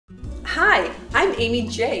Hi, I'm Amy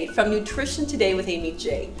J from Nutrition Today with Amy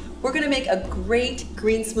J. We're going to make a great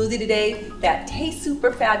green smoothie today that tastes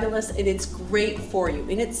super fabulous and it's great for you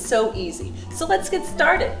and it's so easy. So let's get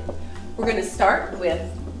started. We're going to start with,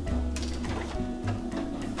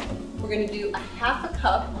 we're going to do a half a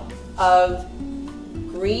cup of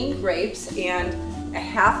green grapes and a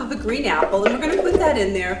half of a green apple, and we're going to put that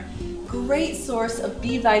in there. Great source of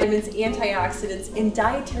B vitamins, antioxidants, and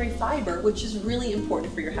dietary fiber, which is really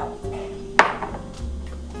important for your health.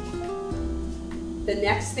 The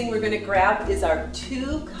next thing we're going to grab is our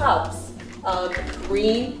 2 cups of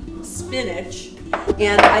green spinach.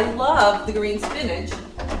 And I love the green spinach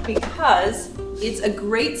because it's a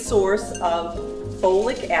great source of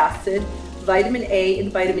folic acid, vitamin A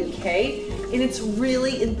and vitamin K, and it's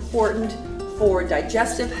really important for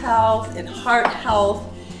digestive health and heart health,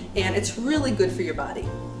 and it's really good for your body.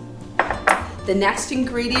 The next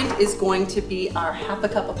ingredient is going to be our half a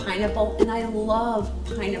cup of pineapple, and I love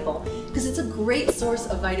pineapple because it's a great source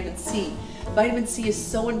of vitamin C. Vitamin C is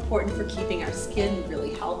so important for keeping our skin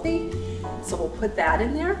really healthy, so we'll put that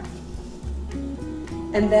in there.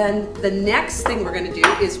 And then the next thing we're going to do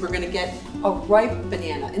is we're going to get a ripe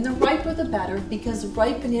banana, and the riper the better because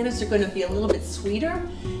ripe bananas are going to be a little bit sweeter,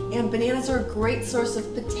 and bananas are a great source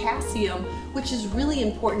of potassium, which is really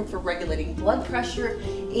important for regulating blood pressure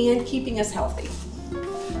and keeping us healthy.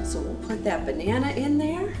 So we'll put that banana in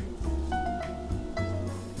there.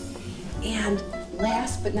 And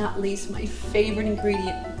last but not least, my favorite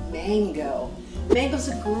ingredient, mango. Mango's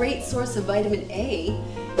a great source of vitamin A,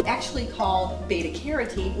 actually called beta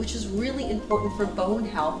carotene, which is really important for bone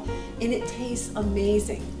health, and it tastes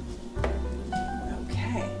amazing.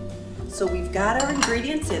 Okay, so we've got our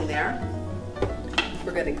ingredients in there.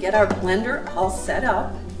 We're going to get our blender all set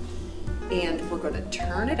up, and we're going to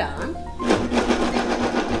turn it on.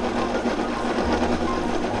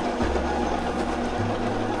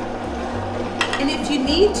 And if you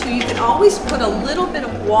need to, you can always put a little bit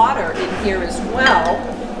of water in here as well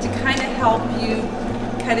to kind of help you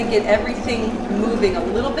kind of get everything moving a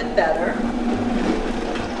little bit better.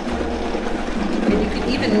 And you can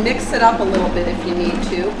even mix it up a little bit if you need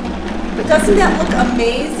to. But doesn't that look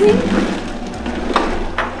amazing?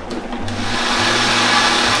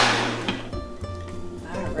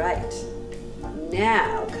 All right,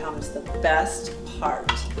 now comes the best part.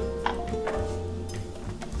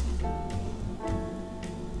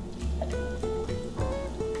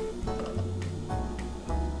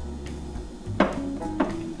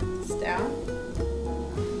 Down.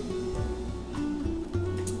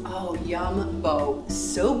 Oh, YUMBO.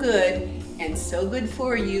 So good and so good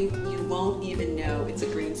for you, you won't even know it's a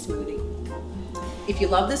green smoothie. If you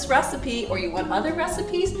love this recipe or you want other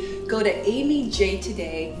recipes, go to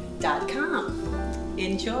AmyJToday.com.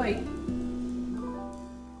 Enjoy.